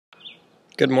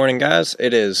Good morning, guys.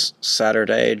 It is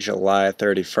Saturday, July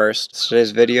 31st.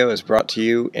 Today's video is brought to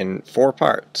you in 4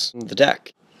 parts. The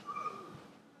deck.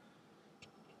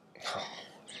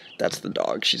 That's the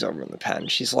dog. She's over in the pen.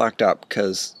 She's locked up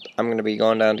because I'm going to be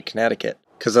going down to Connecticut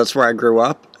because that's where I grew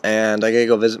up and I gotta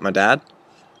go visit my dad.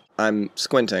 I'm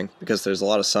squinting because there's a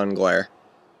lot of sun glare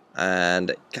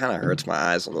and it kind of hurts my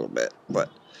eyes a little bit,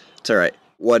 but it's alright.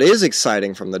 What is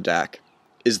exciting from the deck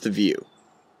is the view.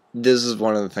 This is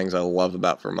one of the things I love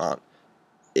about Vermont,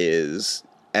 is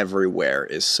everywhere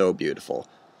is so beautiful.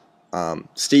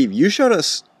 Steve, you showed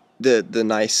us the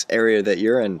nice area that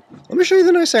you're in. Let me show you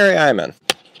the nice area I'm in.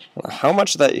 I don't know how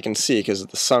much of that you can see because of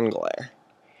the sun glare,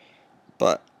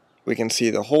 but we can see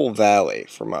the whole valley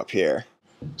from up here.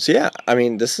 So yeah, I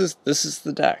mean, this is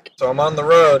the deck. So I'm on the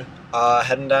road,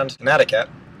 heading down to Connecticut.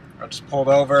 I just pulled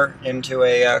over into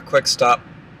a quick stop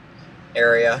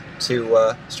area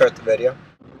to start the video.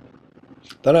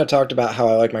 Then I talked about how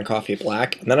I like my coffee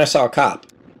black, and then I saw a cop.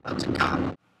 That's a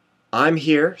cop. I'm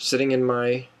here, sitting in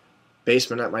my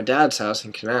basement at my dad's house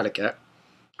in Connecticut.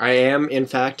 I am, in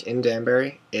fact, in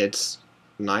Danbury. It's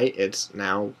night. It's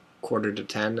now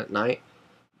 9:45 at night.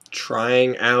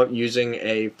 Trying out using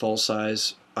a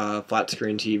full-size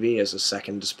flat-screen TV as a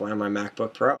second display on my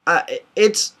MacBook Pro.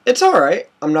 It's alright.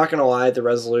 I'm not gonna lie, the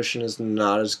resolution is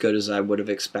not as good as I would have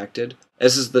expected.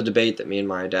 This is the debate that me and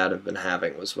my dad have been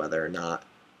having, was whether or not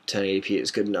 1080p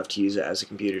is good enough to use it as a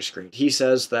computer screen. He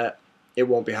says that it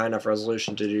won't be high enough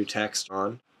resolution to do text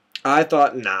on. I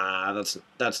thought, nah,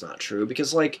 that's not true,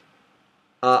 because like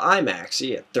iMacs,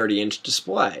 you get 30-inch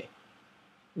display.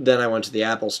 Then I went to the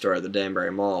Apple store at the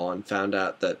Danbury Mall and found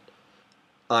out that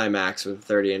iMacs with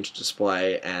a 30-inch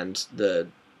display and the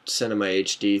Cinema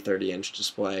HD 30-inch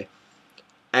display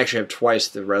actually have twice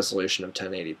the resolution of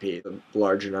 1080p, the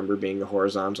larger number being the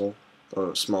horizontal,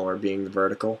 the smaller being the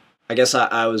vertical. I guess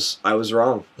I was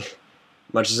wrong,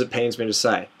 much as it pains me to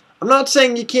say. I'm not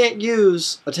saying you can't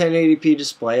use a 1080p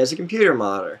display as a computer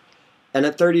monitor, and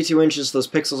at 32 inches those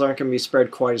pixels aren't going to be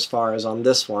spread quite as far as on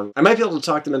this one. I might be able to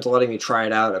talk them into letting me try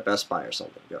it out at Best Buy or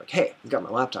something. Be like, hey, I've got my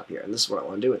laptop here, and this is what I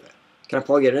want to do with it. Can I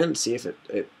plug it in and see if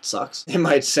it sucks? They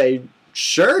might say,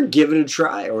 sure, give it a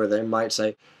try, or they might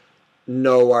say,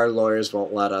 no, our lawyers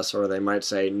won't let us, or they might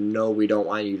say, no, we don't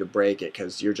want you to break it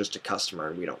because you're just a customer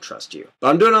and we don't trust you. But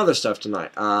I'm doing other stuff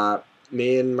tonight.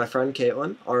 Me and my friend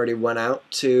Caitlin already went out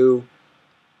to,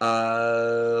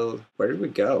 where did we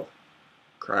go?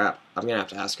 Crap, I'm gonna have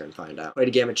to ask her and find out. Played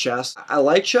a game of chess. I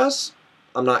like chess.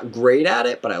 I'm not great at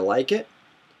it, but I like it.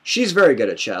 She's very good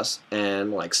at chess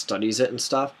and like studies it and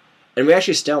stuff. And we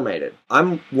actually stalemated.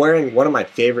 I'm wearing one of my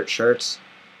favorite shirts.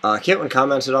 Caitlin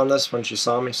commented on this when she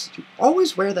saw me. She said, you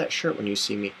always wear that shirt when you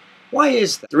see me. Why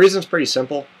is that? The reason's pretty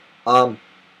simple. I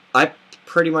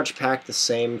pretty much pack the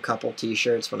same couple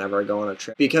t-shirts whenever I go on a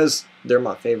trip because they're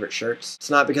my favorite shirts.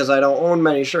 It's not because I don't own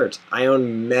many shirts. I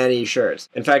own many shirts.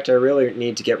 In fact, I really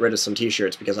need to get rid of some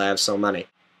t-shirts because I have so many.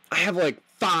 I have like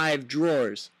 5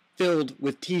 drawers filled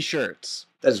with t-shirts.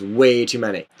 That is way too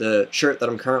many. The shirt that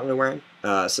I'm currently wearing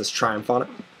says Triumph on it.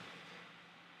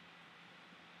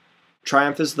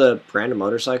 Triumph is the brand of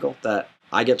motorcycle that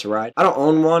I get to ride. I don't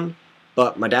own one,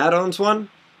 but my dad owns one,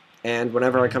 and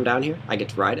whenever I come down here, I get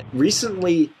to ride it.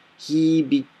 Recently, he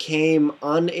became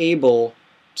unable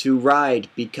to ride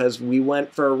because we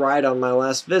went for a ride on my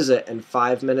last visit, and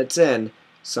 5 minutes in,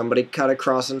 somebody cut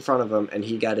across in front of him, and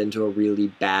he got into a really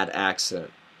bad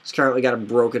accident. He's currently got a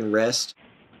broken wrist.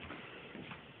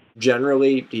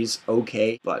 Generally, he's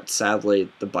okay, but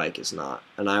sadly, the bike is not,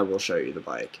 and I will show you the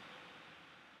bike.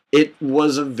 It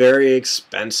was a very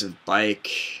expensive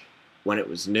bike when it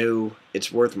was new. It's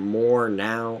worth more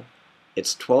now.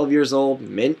 It's 12 years old,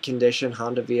 mint condition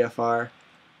Honda VFR,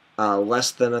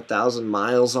 less than 1,000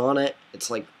 miles on it. It's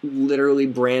like literally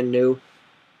brand new,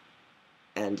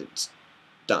 and it's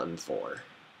done for.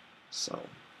 So,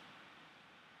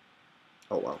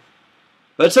 oh well.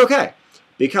 But it's okay,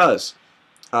 because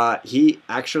he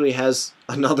actually has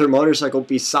another motorcycle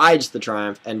besides the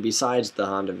Triumph and besides the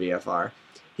Honda VFR.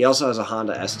 He also has a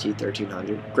Honda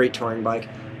ST1300, great touring bike.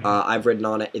 I've ridden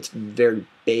on it. It's very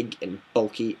big and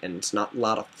bulky, and it's not a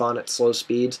lot of fun at slow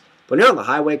speeds. But when you're on the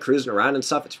highway cruising around and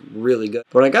stuff, it's really good.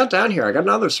 But when I got down here, I got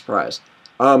another surprise.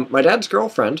 My dad's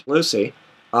girlfriend, Lucy,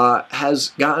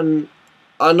 has gotten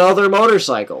another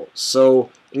motorcycle.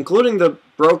 So, including the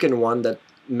broken one that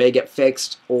may get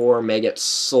fixed or may get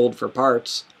sold for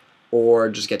parts or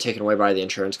just get taken away by the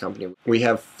insurance company. We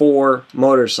have 4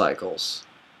 motorcycles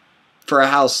for a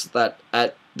house that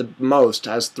at the most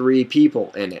has 3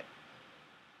 people in it.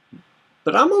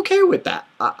 But I'm okay with that.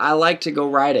 I like to go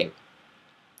riding.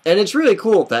 And it's really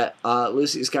cool that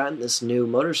Lucy's gotten this new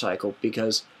motorcycle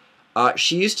because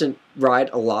she used to ride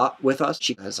a lot with us.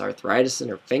 She has arthritis in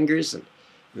her fingers, and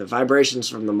the vibrations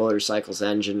from the motorcycle's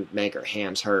engine make her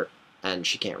hands hurt, and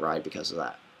she can't ride because of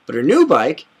that. But her new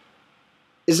bike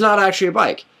is not actually a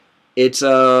bike. It's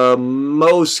a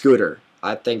Mo scooter,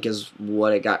 I think is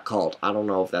what it got called. I don't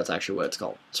know if that's actually what it's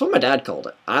called. It's what my dad called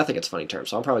it. I think it's a funny term,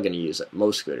 so I'm probably going to use it.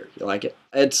 Mo scooter. You like it?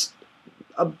 It's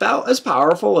about as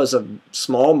powerful as a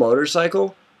small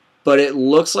motorcycle, but it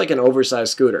looks like an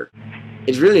oversized scooter.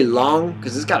 It's really long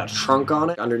because it's got a trunk on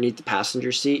it underneath the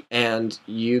passenger seat, and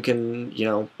you can, you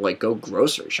know, like go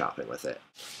grocery shopping with it.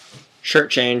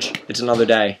 Shirt change. It's another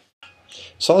day.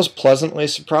 So I was pleasantly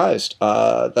surprised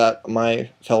that my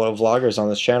fellow vloggers on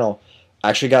this channel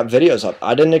actually got videos up.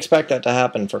 I didn't expect that to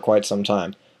happen for quite some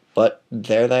time, but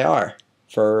there they are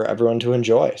for everyone to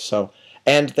enjoy. So,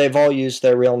 and they've all used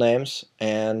their real names,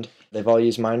 and they've all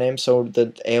used my name, so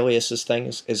the aliases thing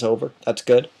is over. That's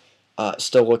good.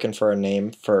 Still looking for a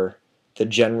name for the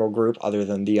general group other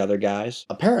than the other guys.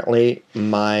 Apparently,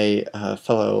 my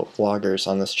fellow vloggers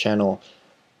on this channel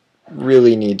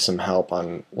really need some help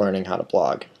on learning how to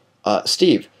blog.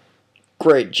 Steve,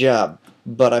 great job,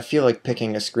 but I feel like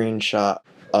picking a screenshot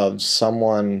of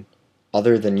someone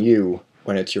other than you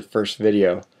when it's your first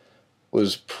video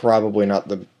was probably not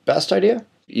the best idea.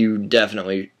 You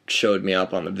definitely showed me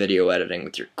up on the video editing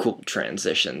with your cool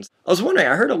transitions. I was wondering,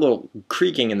 I heard a little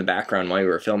creaking in the background while you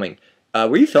were filming.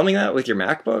 Were you filming that with your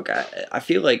MacBook? I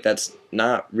feel like that's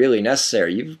not really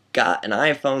necessary. You've got an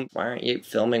iPhone. Why aren't you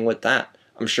filming with that?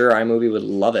 I'm sure iMovie would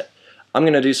love it. I'm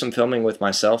going to do some filming with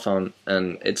my cell phone,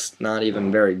 and it's not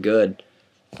even very good.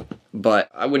 But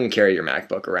I wouldn't carry your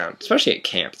MacBook around, especially at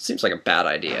camp. It seems like a bad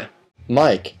idea.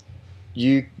 Mike,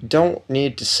 you don't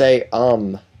need to say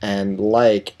and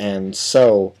like and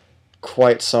so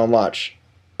quite so much.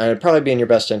 And it'd probably be in your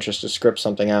best interest to script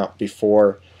something out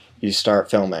before you start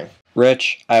filming.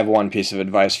 Rich, I have one piece of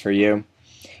advice for you.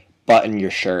 Button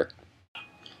your shirt.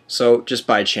 So, just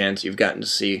by chance, you've gotten to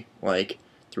see, like,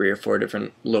 3 or 4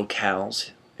 different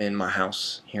locales in my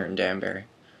house here in Danbury.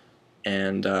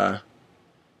 And,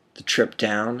 the trip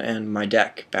down and my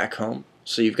deck back home.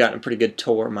 So you've gotten a pretty good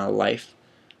tour of my life.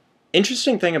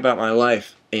 Interesting thing about my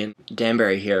life in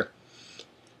Danbury here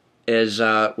is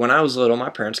when I was little, my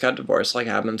parents got divorced, like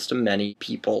happens to many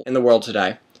people in the world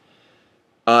today.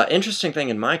 Interesting thing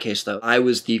in my case, though, I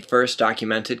was the first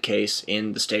documented case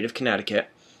in the state of Connecticut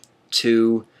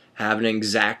to have an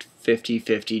exact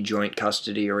 50-50 joint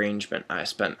custody arrangement. I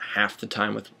spent half the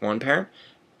time with one parent,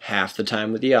 half the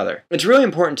time with the other. It's really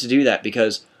important to do that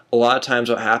because a lot of times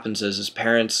what happens is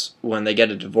parents, when they get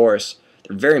a divorce,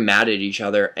 they're very mad at each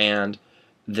other and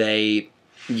they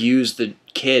use the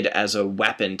kid as a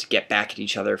weapon to get back at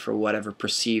each other for whatever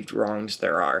perceived wrongs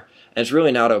there are. And it's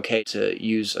really not okay to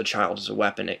use a child as a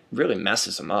weapon. It really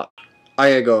messes them up.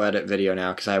 I gotta go edit video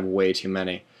now because I have way too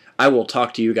many. I will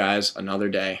talk to you guys another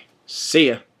day. See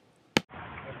ya.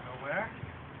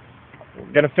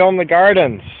 We're gonna film the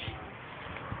gardens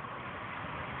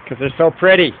because they're so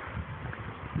pretty.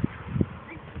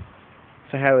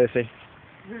 Say hi, Lucy.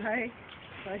 Hi.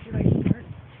 Glad you like